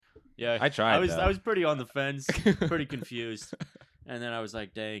Yeah, I tried. I was pretty on the fence, pretty confused, and then I was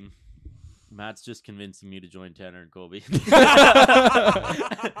like, "Dang, Matt's just convincing me to join Tanner and Colby." It's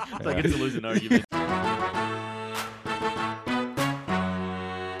like it's a losing argument.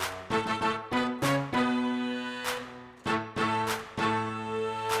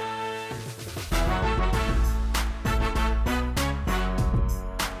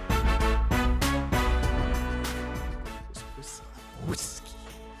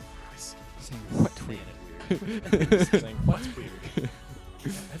 Saying what's weird?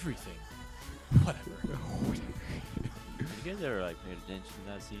 Everything. Whatever. You guys ever like paid attention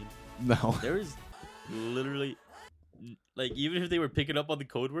to that scene? No. There was literally, like, even if they were picking up on the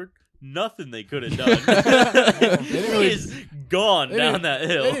code word, nothing they could have done. didn't really- He's gone down that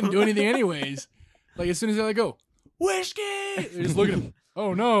hill. They didn't do anything anyways. Like, as soon as they like go, whiskey! They just look at him.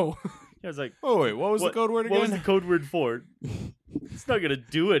 Oh, no. I was like, Oh wait, what was the code word again? what was the code word for it? It's not gonna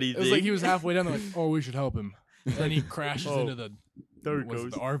do anything. It was like he was halfway down. They're like, oh, we should help him. And then he crashes into the, There it was it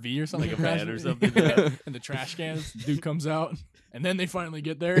goes. the RV or something? Like a van Crashes- or something. Yeah. And the trash cans. Dude comes out. And then they finally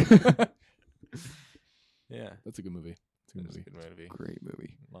get there. Yeah, That's a good movie. It's a good it's a movie. good movie. Great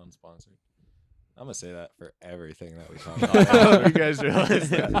movie. Non-sponsored. I'm gonna say that for everything that we talk about. You guys realize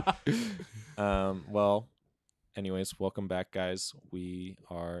that? Well, anyways, welcome back, guys. We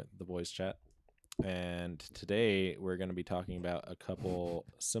are the Boys Chat, and today we're going to be talking about a couple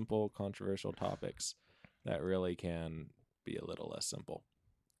simple, controversial topics that really can be a little less simple.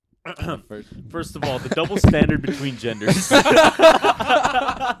 First of all, the double standard between genders.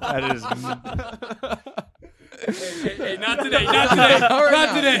 That is. Hey, not today. Not today.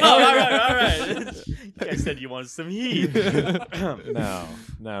 Not today. Oh, all right. You guys said you wanted some heat.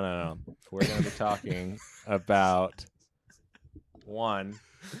 No. We're going to be talking about one.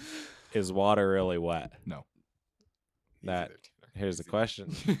 Is water really wet? No. Here's the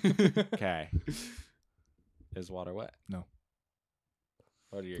question. Okay. Is water wet? No.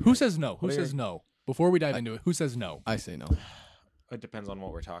 What are your Who guys- says no? Who what are your- says no? Before we dive into it, who says no? I say no. It depends on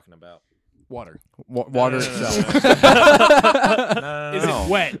what we're talking about. Water. Water No. itself. No. Is it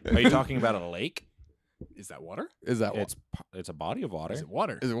wet? Are you talking about a lake? Is that water? Is that water? It's a body of water. Is it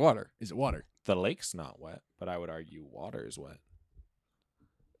water? Is it water? Is it water? The lake's not wet, but I would argue water is wet.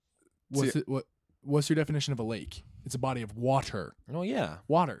 What's your definition of a lake? It's a body of water. Oh yeah,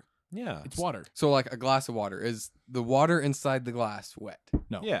 Water. yeah. It's water. So like a glass of water. Is the water inside the glass wet?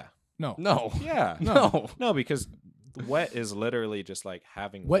 No. Yeah, No. No. yeah. No, because wet is literally just like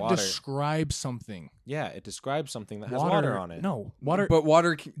having Wet water. describes something. Yeah, it describes something that has water on it. No. Water. But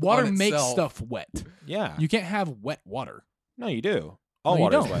water on makes itself- stuff wet. Yeah. You can't have wet water. No, you do. All No, you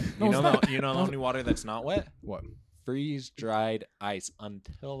water is don't. wet. No, you it's know not. the, you know the only water that's not wet? What? Freeze-dried ice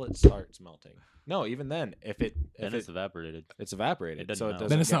until it starts melting. No, even then, if It's evaporated. it's evaporated, It doesn't so it melt. doesn't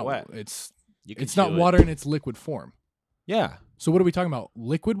Then it's get not wet. It's You can it's not chew it. water in its liquid form. Yeah, So what are we talking about?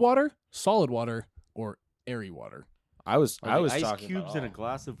 Liquid water, solid water, or airy water? I was Are the talking ice cubes about in a all.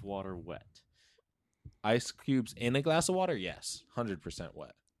 glass of water wet. Ice cubes in a glass of water. Yes, 100%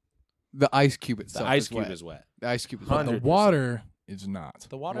 wet. The ice cube The itself. ice is cube wet. is wet. The ice cube is But wet. the 100%. water is not.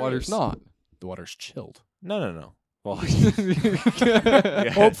 The water Water's is not. The water's chilled. No. Well,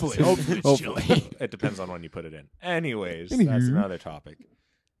 Hopefully it's Hopefully. chilled. it depends on when you put it in. Anyways, that's Anywho. another topic.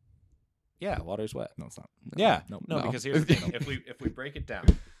 Yeah, water's wet. No, it's not. Yeah, No. no, No. because here's the thing: if we break it down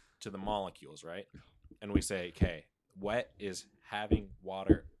to the molecules, right, and we say, okay, wet is having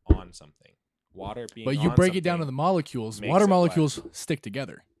water on something. Water being. But you on break it down to the something molecules. makes Water it wet. molecules stick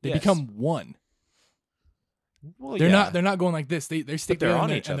together. They Yes. become one. Well, They're yeah. not going like this. They stick they're together on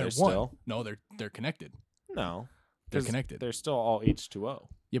and each and other they're one. still. No, they're connected. No, They're 'cause connected. They're still all H2O.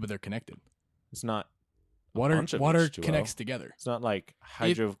 Yeah, but they're connected. It's not a Water bunch of water H2O. connects together. It's not like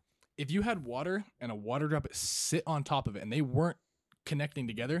hydro. If you had water and a water droplet sit on top of it and they weren't connecting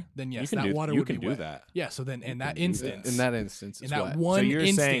together, then yes, that water would can be do wet. that. Yeah, so then in that can do that. instance, In that instance, in it's that wet. one So you're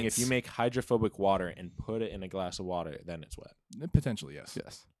instance, saying if you make hydrophobic water and put it in a glass of water, then it's wet. potentially yes.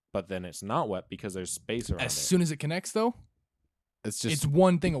 Yes. But then it's not wet because there's space around As it. soon as it connects, though, It's it's just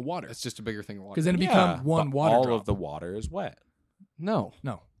one thing of water. it's just a bigger thing of water. Because then it Yeah, becomes one but water all drop. of the water is wet. No.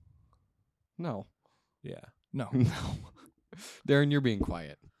 No, No. Yeah. no. No. Darren, you're being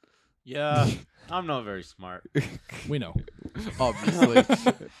quiet. Yeah, I'm not very smart. We know. Obviously.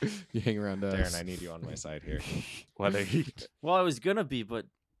 You hang around us. Darren, I need you on my side here. Whether you Well, I was gonna be, but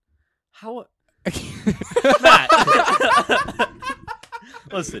how? Matt. Matt,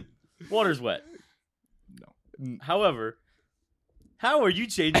 listen, water's wet. No. However, How are you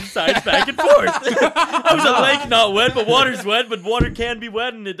changing sides back and forth? I was a lake, not wet, but water's wet, but water can be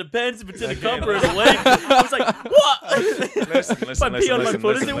wet, and it depends if it's in a cup or in a lake. I was like, what? Listen, If I pee on my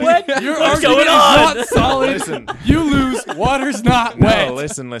foot, is it listen. wet? Your What's argument going on? is not solid. Listen. You lose. Water's not wet. No,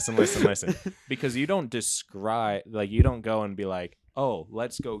 listen. Because you don't describe, like, you don't go and be like, oh,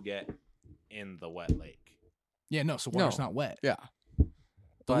 let's go get in the wet lake. Yeah, no. So water's No. not wet. Yeah. The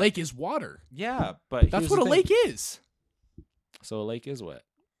But- lake is water. Yeah, but That's here's what a the lake thing. is. So a lake is wet.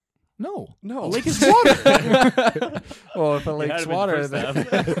 No. No. A lake is water. Well, if a had lake's him in water, the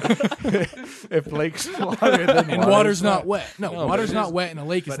then if lake's water, then And water's not wet. No, No, water's but it not is- wet, and a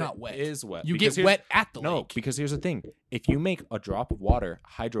lake is but not it wet. is wet. You Because get here's- wet at the No, lake. because here's the thing: if you make a drop of water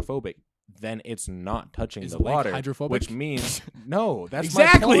hydrophobic, then it's not touching Is the the lake water, hydrophobic? which means no. That's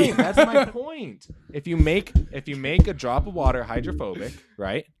Exactly. my point. That's my point. If you make a drop of water hydrophobic,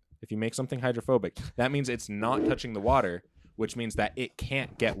 right? If you make something hydrophobic, that means it's not touching the water, which means that it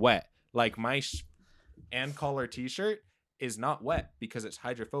can't get wet. Like my and collar T-shirt is not wet because it's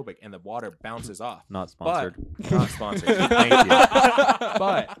hydrophobic and the water bounces off. Not sponsored. But not sponsored. Thank you.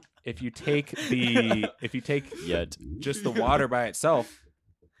 But if you take Yet. just the water by itself,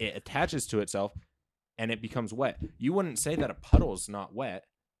 it attaches to itself and it becomes wet. You wouldn't say that a puddle is not wet.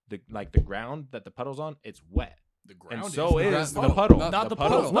 The ground that the puddle's on, it's wet. The ground And so is is the the ground. puddle. Not the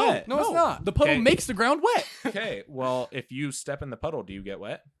puddle's puddle. wet. No, it's not. The puddle Okay. makes the ground wet. Okay, well, if you step in the puddle, do you get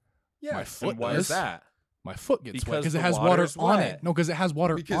wet? Yeah. My foot And why does. is that? My foot gets wet Because because it the has water water's on wet. it. No, because it has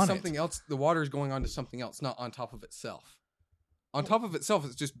water Because on something it. else, the water is going on to something else, not on top of itself. On top of itself,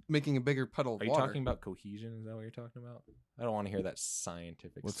 it's just making a bigger puddle of Are you water. talking about cohesion? Is that what you're talking about? I don't want to hear that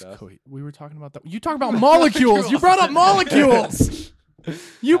scientific What's stuff. we were talking about that. You talk about molecules. You brought up molecules.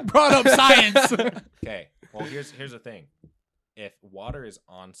 You brought up science. Okay. Well, here's the thing. If water is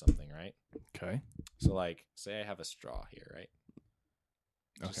on something, right? Okay. So, like, say I have a straw here, right?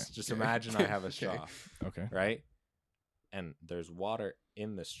 Just Okay. imagine I have a Okay. straw, Okay. right? And there's water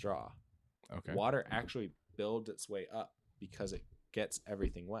in the straw. Okay. Water actually builds its way up because it gets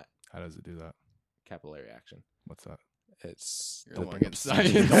everything wet. How does it do that? Capillary action. What's that? It's Don't the- bring up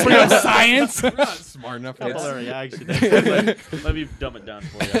science. Don't bring up science. We're not smart enough for that. Capillary action. Let me dumb it down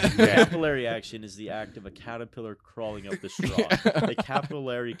for you. Capillary action is the act of a caterpillar crawling up the straw. The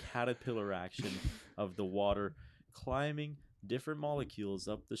capillary caterpillar action of the water climbing different molecules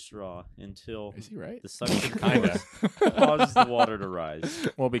up the straw until Is he right? the suction Kinda. force causes the water to rise.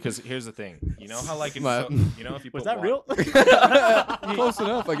 Well, because here's the thing. You know how like in My- you know if you Was put that real? Close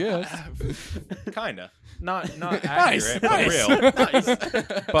enough, I guess. Kinda. Not Nice, accurate, nice.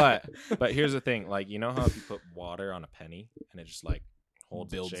 but real. But here's the thing. Like, you know how if you put water on a penny and it just like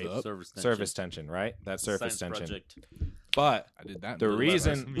holds its Builds shape? up. Surface tension, right? That's surface Science tension. project. But I did that. the in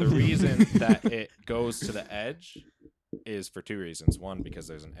reason class. that it goes to the edge is for two reasons. One, because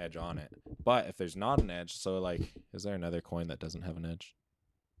there's an edge on it. But if there's not an edge, so like, is there another coin that doesn't have an edge?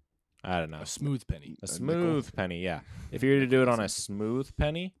 I don't know. A smooth penny. A smooth penny, yeah. If you were to do it on a smooth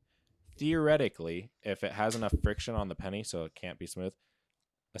penny, theoretically, if it has enough friction on the penny so it can't be smooth,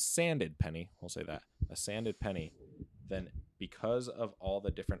 a sanded penny, we'll say that, a sanded penny, then because of all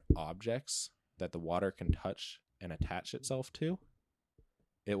the different objects that the water can touch and attach itself to,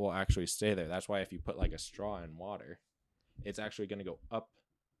 it will actually stay there. That's why if you put like a straw in water, it's actually going to go up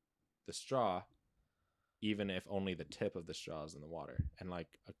the straw, even if only the tip of the straw is in the water. And like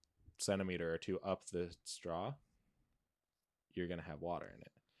a centimeter or two up the straw, you're going to have water in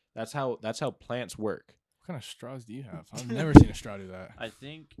it. That's how plants work. What kind of straws do you have? I've never seen a straw do that. I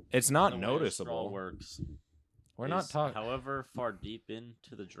think It's the not way a straw noticeable. works. We're not is talking However far deep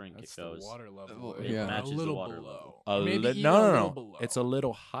into the drink That's it the goes. water level. Well, It yeah. matches a the little water below. a Maybe li- even no, a no, little no. below. It's a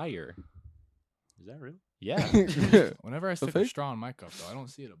little higher. Is that real? Yeah. Whenever I stick a fake? straw in my cup, though, I don't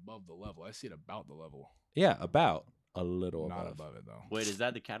see it above the level. I see it about the level. Yeah, about a little Not above. above it, though. Wait, is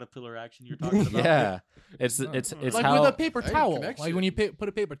that the caterpillar action you're talking about? Yeah. It's No. it's like how with a paper Hey, towel. connection. Like when you put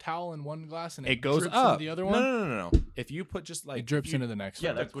a paper towel in one glass and it goes drips up. into the other one, No. If you put just like it drips if you- into the next Yeah,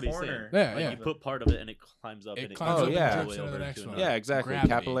 one. that's what he's saying. corner- Yeah, Like yeah. you put part of it and it climbs up. It and climbs up goes and all drips way into the over next to one. another. Yeah, exactly. Gravity.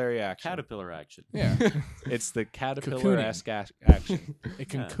 Capillary action. Caterpillar action. Yeah, It's the caterpillar Cocooning. esque action. it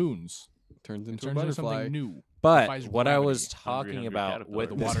cocoons. Turns It into a turns into butterfly. something new. But Defies what I was gravity. talking Hungry about caterpillar. with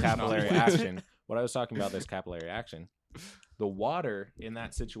The this water's not capillary wet. action, what I was talking about this capillary action, the water in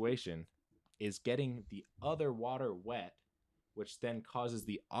that situation is getting the other water wet, which then causes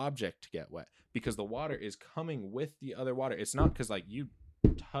the object to get wet because the water is coming with the other water. It's not because like you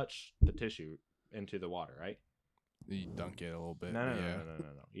touch the tissue into the water, right? You dunk it a little bit. No. yeah.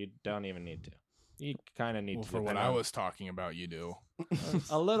 You don't even need to. You kind of need Well, to. for what depend I on- was talking about, you do.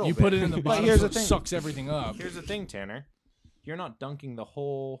 a little. You bit. put it in the But bottom, here's so the it thing. sucks everything up. Here's the thing, Tanner. you're not dunking the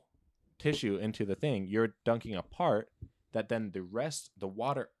whole tissue into the thing. You're dunking a part that then the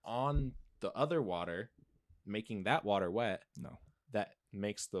water on the other water, making that water wet. No. That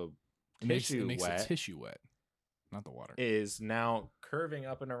makes the It tissue makes wet. the tissue wet, not the water. Is now curving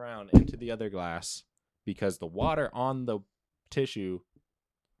up and around into the other glass because the water on the tissue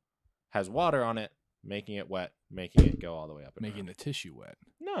has water on it, making it wet, making it go all the way up and Making around. the tissue wet.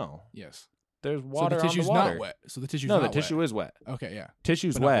 No. Yes. There's water so the on tissue's the water. not wet. So the tissue's No, not the tissue wet. is wet. Okay, yeah.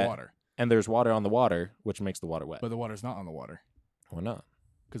 Tissue's But not the wet, water. and there's water on the water, which makes the water wet. But the water's not on the water Why not?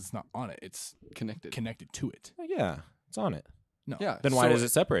 because it's not on it. It's Connected. connected to it. Oh, yeah, it's on it. No. Yeah. Then why so does it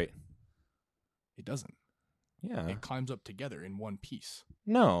separate? It doesn't. Yeah. It climbs up together in one piece.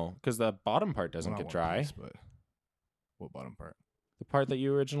 No, because the bottom part doesn't Well, get not one dry. piece, but what bottom part? The part that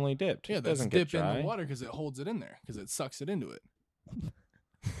you originally dipped. Yeah, it that's doesn't get dip in dry. the water because it holds it in there because it sucks it into it.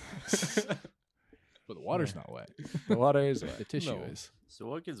 But the water's not wet. The water is wet. The tissue No. is. So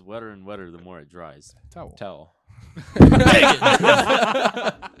what gets wetter and wetter the more it dries? Towel. Tell.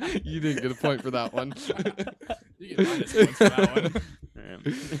 You didn't get a point for that one. You get minus points for that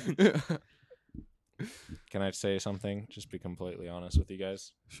one. Can I say something? Just be completely honest with you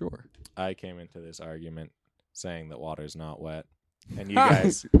guys. Sure. I came into this argument saying that water's not wet, and you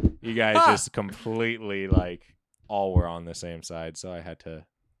guys just completely like all were on the same side. So I had to.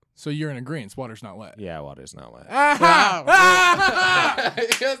 So you're in agreement. Water's not wet. Yeah, water's not wet.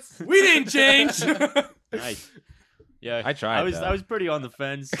 Yes. We didn't change. Yeah, I tried, though. I was pretty on the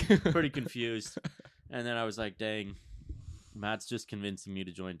fence, pretty confused, and then I was like, "Dang, Matt's just convincing me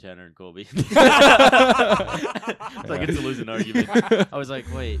to join Tanner and Colby." It's like it's a losing argument. I was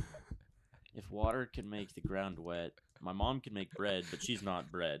like, "Wait, if water can make the ground wet, my mom can make bread, but she's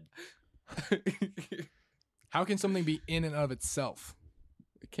not bread." How can something be in and of itself?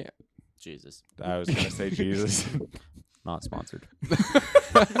 It can't. Jesus, I was gonna say Jesus. not sponsored.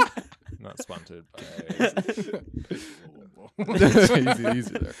 Not sponsored by.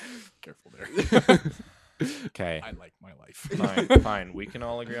 Easy there. Careful there. Okay. I like my life. Fine. We can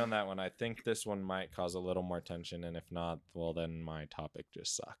all agree on that one. I think this one might cause a little more tension, and if not, well, then my topic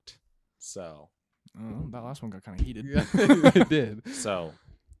just sucked. So, That last one got kind of heated. Yeah, it did. so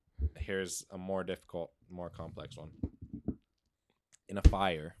here's a more difficult, more complex one. In a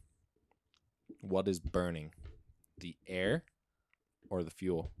fire, what is burning? The air or the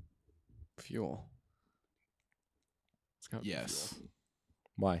fuel? Fuel. It's gotta be Yes. fuel.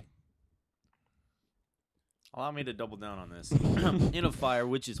 Why? Allow me to double down on this. In a fire,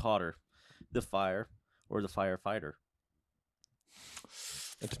 which is hotter, the fire or the firefighter?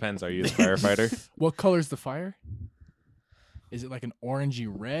 It depends. Are you the firefighter? What color's the fire? Is it like an orangey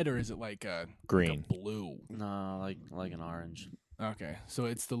red or is it like a Green. blue? No, like an orange. Okay, so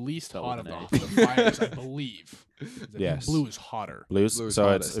it's the least Spelled hot of with an the fires, I believe. I think Yes. blue is hotter. Blues. Blue is So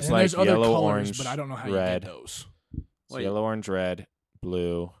hottest. it's And like there's other yellow, colors, orange, but I don't know how red. you get those. So Wait. yellow, orange, red,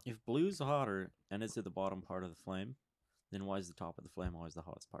 blue. If blue's hotter and it's at the bottom part of the flame, then why is the top of the flame always the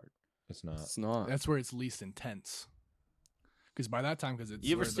hottest part? It's not. It's not. That's where it's least intense. Because by that time, because it's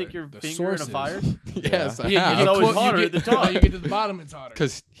You ever where stick the, your the finger in a source is. fire? Yes, I Yeah, have. you know it's clo- hotter you at the get, top. You get to the bottom, it's hotter.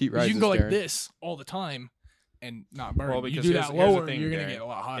 Because heat 'Cause rises. you can go like Darren. this all the time and not burn. Well, you because do here's that the lower, thing, you're gonna Darren. get a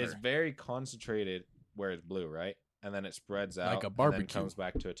lot hotter. It's very concentrated where it's blue, right? And then it spreads out Like a and barbecue. then comes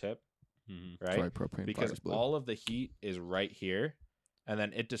back to a tip, Mhm. That's right? why propane Because fire's blue. all of the heat is right here, and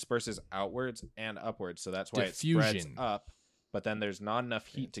then it disperses outwards and upwards. So that's why it spreads Diffusion. up. But then there's not enough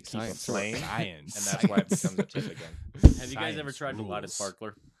heat to keep a Science. flame, Science. and that's why it becomes a tip again. Have you guys ever tried to light a rules.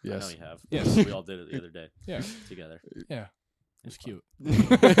 sparkler? Yes. I know you have. Yes. We all did it the other day Yeah, together. yeah. It's cute.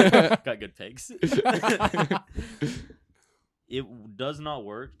 Got good pics. It does not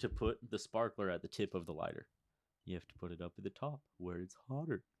work to put the sparkler at the tip of the lighter. You have to put it up at the top where it's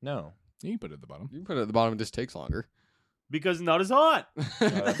hotter. No, You can put it at the bottom. You can put it at the bottom. It just takes longer. Because it's not as hot.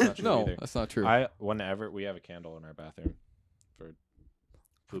 that's not true No, either. that's not true. Whenever we have a candle in our bathroom for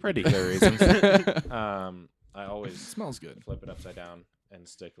Poopy. pretty clear reasons, I It always smells good. flip it upside down and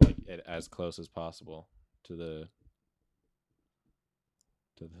stick like it as close as possible to the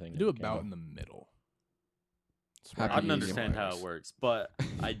thing. You do in the about candle. in the middle. It's Happy I don't medium understand how it wires. works, but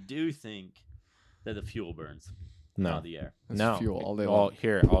I do think that the fuel burns, No, not the air. That's no. fuel all day Well, long.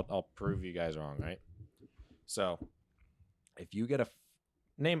 here I'll prove you guys wrong, right? So, if you get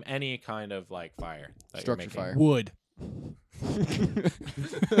name any kind of like fire that you're Structure making. fire. Wood.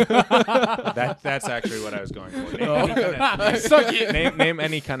 That's actually what I was going for. Oh. Name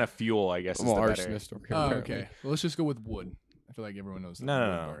any kind of fuel, I guess. Is I'm the an better. arsonist over here. Oh, apparently. okay. Well, let's just go with wood. I feel like everyone knows that No, wood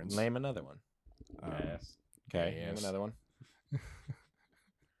no, no. burns. Name another one. Yes. Okay, Yes. name another one.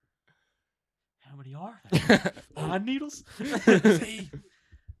 How many are there? Oh, Pine needles? See?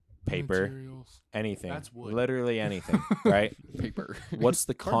 Paper, Materials. anything. That's wood. Literally anything, right? Paper. What's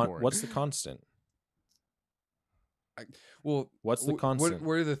the Cardboard. what's the constant? Well, What's the constant?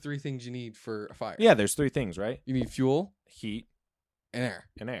 What are the three things you need for a fire? Yeah, there's 3 things, right? You need fuel Heat and air.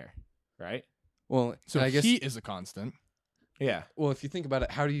 and air, right? Well, So and I guess. heat is a constant. Yeah. Well, if you think about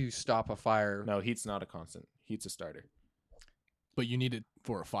it, how do you stop a fire? No, heat's not a constant. Heat's a starter. But you need it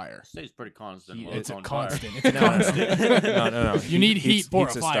for a fire. Stays pretty constant. Heat- while It's a on fire. constant. It's a No, no, constant. no. You need heat for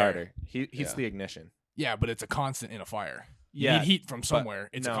heat's a a fire. starter. Heat's Yeah. the ignition. Yeah, but it's a constant in a fire. You Yeah, need heat from but- somewhere.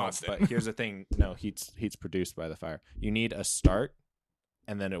 It's no, a constant. But here's the thing. No, heat's produced by the fire. You need a start,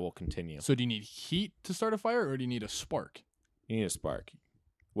 and then it will continue. So do you need heat to start a fire, or do you need a spark? You need a spark,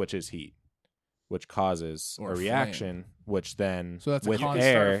 which is heat, which causes Or a a reaction, which then So that's a with You constant.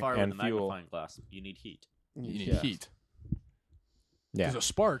 can start air a fire and with a fuel. magnifying glass. You need heat. You need Yeah. heat. Yeah. Because a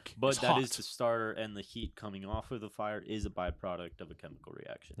spark But is that hot. is the starter, and the heat coming off of the fire is a byproduct of a chemical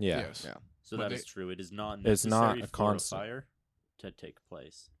reaction. Yeah. Yes. Yeah. So But that is they- true. It is not It's not necessary a for constant. a fire to take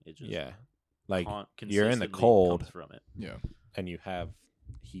place. It just Yeah. Like you're in the consistently cold comes from it. Yeah. and you have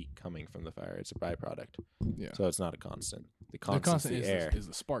heat coming from the fire. It's a byproduct. Yeah. So it's not a constant. The The constant's constant the is air. is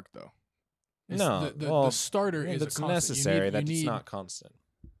the spark, though. It's No, the well, starter Yeah, is that's a constant. necessary. You That's need, not constant.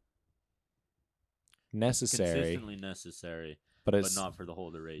 Necessary, Consistently necessary, but but it's not for the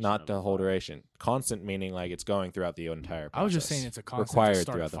whole duration. not of the a whole fire. duration. Constant meaning like it's going throughout the entire process. I was just saying it's a constant required to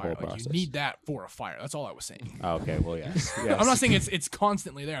start throughout a the fire. whole Like, process. you need that for a fire. That's all I was saying. Oh, okay, well, yes. I'm not saying it's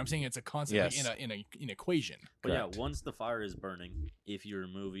constantly there. I'm saying it's a constant Yes. like, in an equation. But Correct. yeah, once the fire is burning, if you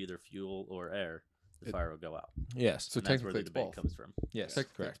remove either fuel or air, the fire will go out. Yes. So And that's where technically the it's debate both. comes from. Yes.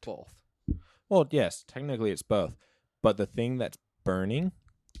 Technically Correct. it's both. Well, yes. Technically, it's both. But the thing that's burning,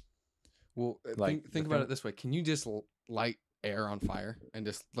 Well, Like, think the about thing- it this way: can you just light air on fire and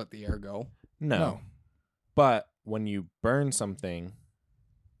just let the air go? no. But when you burn something,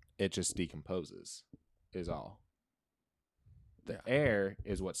 it just decomposes. Is all. The Yeah. air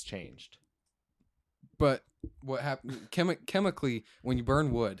is what's changed. But what happens chemically when you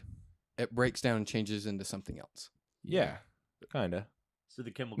burn wood, it breaks down and changes into something else Yeah. Kinda. So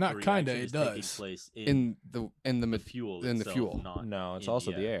the chemical Not reaction kinda, it is taking does. place in the the fuel in the itself, fuel. not No, it's in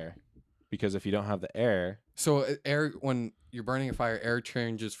also the air. Because if you don't have the air, So air, when you're burning a fire, air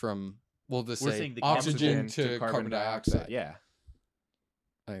changes from, we'll just We're say saying the oxygen oxygen to carbon dioxide. Yeah.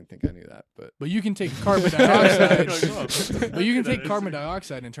 I didn't think I knew that, but But you can take carbon dioxide. Like, But you can take That is- carbon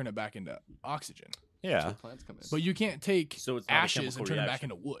dioxide and turn it back into oxygen. that's Yeah. where plants come in. But you can't take So it's not a ashes and chemical turn it back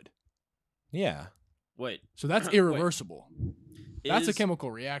reaction. into wood. Yeah. Wait, So that's Wait. irreversible. That's a is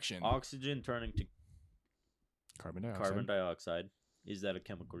chemical reaction. Oxygen turning to Carbon dioxide. carbon dioxide. Is that a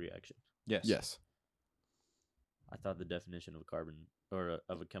chemical reaction? Yes. yes, I thought the definition of a carbon or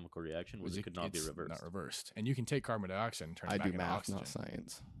of a chemical reaction was it could not be it's reversed. Not reversed. And you can take carbon dioxide and turn it I back do into math, oxygen. not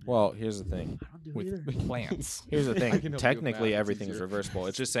science. Well, here's the thing. I don't do either. With plants. Here's the I can thing. help you with Technically, math, it's everything's easier. reversible.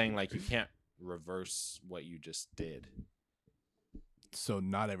 It's just saying like you can't reverse what you just did. So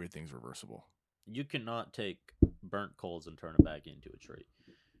not everything's reversible. You cannot take burnt coals and turn it back into a tree.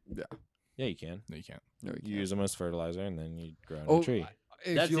 Yeah, you can. No, you can't. No, You use them as fertilizer, and then you grow a new Oh, tree.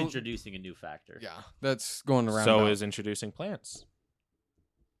 if That's you'll- introducing a new factor. Yeah, that's going around. So now. is introducing plants.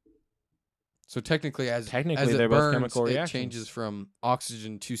 So technically, as Technically, it they're both burns, chemical it reactions. changes from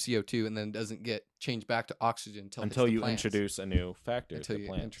oxygen to CO2, and then doesn't get changed back to oxygen Until you introduce a new factor until to you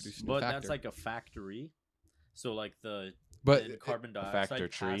plants. introduce a new But factor. that's like a factory. So like the But carbon factor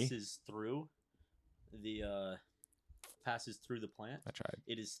dioxide tree. passes through the plant. I tried.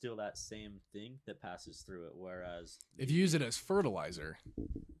 It is still that same thing that passes through it. Whereas If you use it as fertilizer,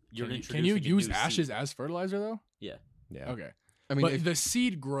 you're can you introducing a use new ashes seed. as fertilizer though? Yeah. Okay. I mean, But if, the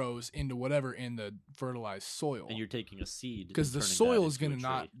seed grows into whatever in the fertilized soil. and you're taking a seed and 'Cause the turning that soil is into a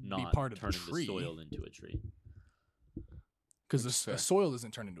gonna tree, not be part of the turning tree. the soil into a tree. Because That's the fair. soil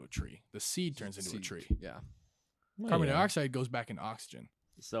doesn't turn into a tree. The seed turns into a seed, tree. Yeah. Carbon Yeah. dioxide goes back into oxygen.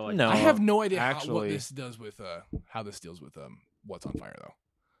 So like, No. I have no idea what actually- this does with how this deals with what's on fire though.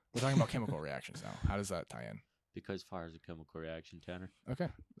 We're talking about chemical reactions now. How does that tie in? because fire is a chemical reaction, Tanner. Okay,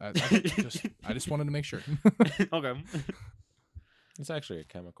 I just wanted to make sure. Okay. It's actually a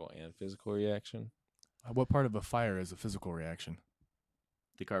chemical and physical reaction. What part of a fire is a physical reaction?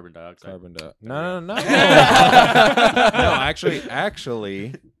 The carbon dioxide. Carbon dioxide. No. No, actually,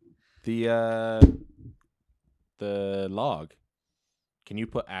 the log. Can you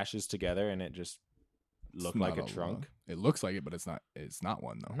put ashes together and it just look It's like a not trunk? log. It looks like it, but it's not. It's not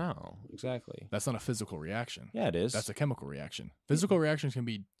one though. No, exactly. That's not a physical reaction. Yeah, it is. That's a chemical reaction. Physical reactions can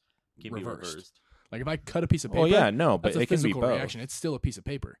be Can be reversed. reversed. Like if I cut a piece of paper, Oh yeah, no, but that's a it can be physical both. reaction. It's still a piece of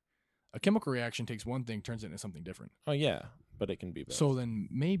paper. A chemical reaction takes one thing, turns it into something different. Oh yeah, but it can be both. So then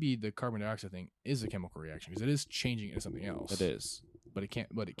maybe the carbon dioxide thing is a chemical reaction because it is changing into something else. it is. But it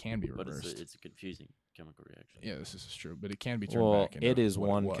can't. But it can be But reversed. it's a confusing chemical reaction. Yeah, this is true. But it can be turned Well, back. Into it is what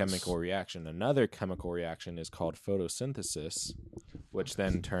one was. chemical reaction. Another chemical reaction is called photosynthesis, which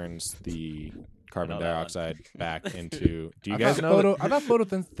then turns the carbon know that one. dioxide back into. Do you I guys thought know? I thought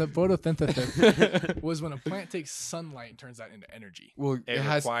photosynthesis was when a plant takes sunlight and turns that into energy. Well, It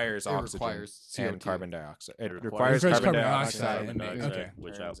requires it oxygen requires and CO2. carbon dioxide. It It requires requires carbon carbon dioxide, dioxide and and makes okay. it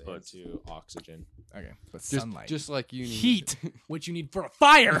Which turns outputs into oxygen. Okay, but Just, sunlight, just like you need heat, which you need for a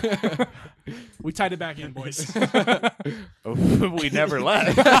fire. We tied it back in, boys. We never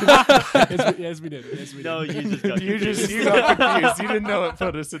left. yes, we did. Yes, we did. No, you just got you confused. got confused. You didn't know what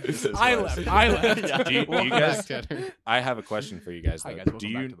photosynthesis I was. left. I left. Do you guys? Back at her. I have a question for you guys. Hi Though. guys, welcome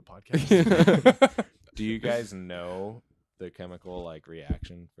do back you to the podcast. do you guys know the chemical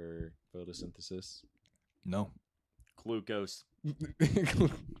reaction for photosynthesis? No, Glucose.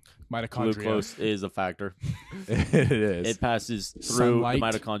 mitochondria. Glucose is a factor. It is. It passes through Sunlight. the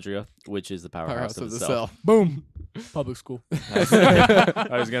mitochondria, which is the powerhouse of the cell. cell. Boom. Public school.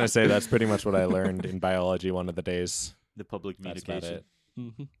 I was gonna say that's pretty much what I learned in biology one of the days. The public That's about communication. it.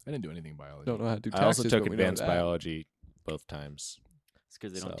 Mhm. I didn't do anything in biology. Don't know how to do I also taxes, took but we know advanced that. biology both times. It's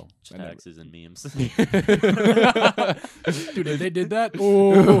because they don't So, teach I never- taxes and memes. Dude, if they did that,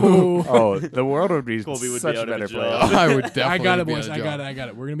 oh, Oh, the world would be Colby would be such out a of a better job. place. I would definitely. I got it, be boys. on a I got job. it. I got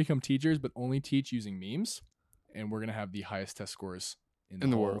it. We're gonna become teachers, but only teach using memes, and we're gonna have the highest test scores in the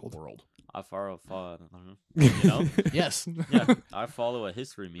In the whole world. I follow, you know? Yes. Yeah, I follow a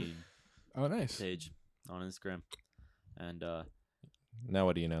history meme Oh, nice. page on Instagram. And Now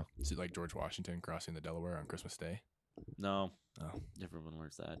what do you know? Is it like George Washington crossing the Delaware on Christmas Day? no, Oh. everyone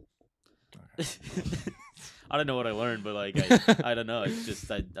wears that. Okay. I don't know what I learned, but I don't know. It's just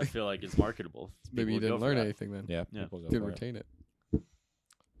I feel like it's marketable. Maybe you People didn't go for learn that. anything then. Yeah, Yeah. people go Didn't for it. retain it.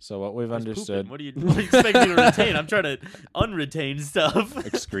 So what we've I was understood. pooping. What do you expect me to retain? I'm trying to unretain stuff.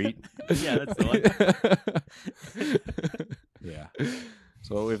 Excrete. Yeah, that's the one. Yeah.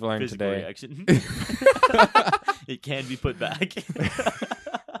 So what we've learned Physical today. reaction. It can be put back.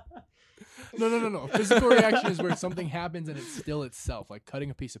 No. Physical reaction is where something happens and it's still itself, like cutting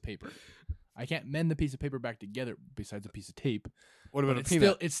a piece of paper. I can't mend the piece of paper back together besides a piece of tape. What But about a it's peanut?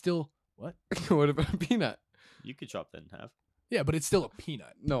 still, it's still what? What about a peanut? You could chop that in half. Yeah, but it's still a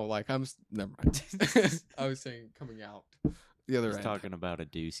peanut. No, like never mind. I was saying coming out the other He's end. talking about a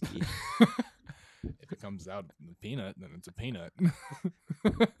dooski. If it comes out in the peanut, then it's a peanut.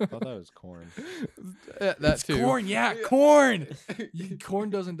 I thought that was corn. That It's too. corn, yeah, corn.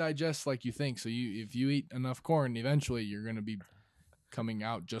 Corn doesn't digest like you think. So if you eat enough corn, eventually you're gonna be coming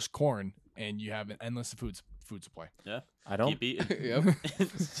out just corn, and you have an endless food supply. Yeah. I don't. Keep eating. Yep.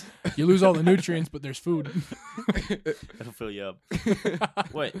 You lose all the nutrients, but there's food. It'll fill you up.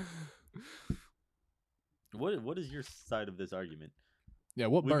 Wait. What is your side of this argument? Yeah,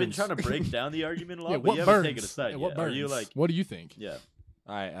 what We've burns? been trying to break down the argument a lot, Yeah, but what you haven't burns? taken a side Yeah, yet. what burns? Are you like, What do you think? yeah.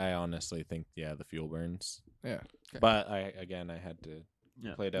 I honestly think the fuel burns. Yeah. But I had to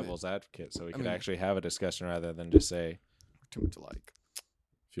Yeah. play devil's advocate so we I could mean- actually have a discussion rather than just say Too much alike.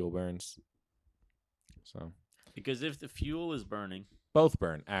 fuel burns. So Because if the fuel is burning, both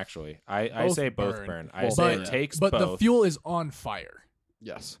burn. Actually, I Both say both burn. burn. I Both say burn. it takes But both. the fuel is on fire.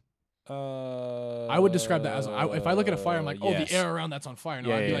 Yes. I would describe that as if I look at a fire, I'm like, oh, yes. the air around that's on fire. No,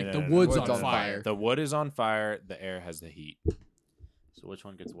 Yeah, I'd be yeah, like, no, the no, no. wood's Wood's on on fire. fire. The wood is on fire. The air has the heat. so which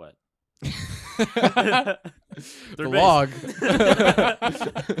one gets wet? The Third log.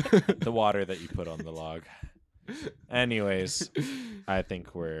 The water that you put on the log. Anyways, I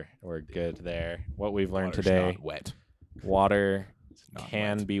think we're good there. What we've learned Water's today: not wet. water It's not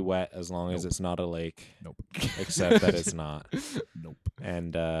can wet. be wet as long as Nope. it's not a lake, Nope. except that it's not. Nope.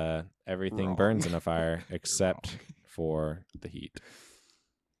 And everything Wrong. burns in a fire except for the heat.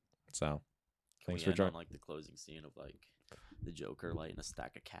 So, thanks We for end joining. on, like the closing scene of like the Joker lighting a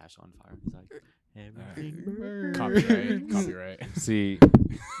stack of cash on fire. He's like, everything Copyright. See,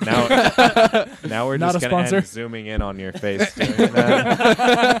 now we're Not just a gonna sponsor. end zooming in on your face doing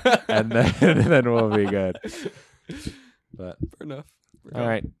that, and then we'll be good. But Fair enough. all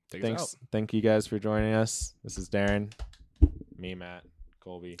right, Take us thanks. Thank you guys for joining us. This is Darren, me, Matt,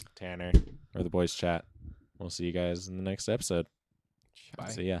 Colby, Tanner, or the boys chat. We'll see you guys in the next episode. Bye.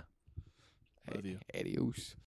 See ya. Love you. Adios.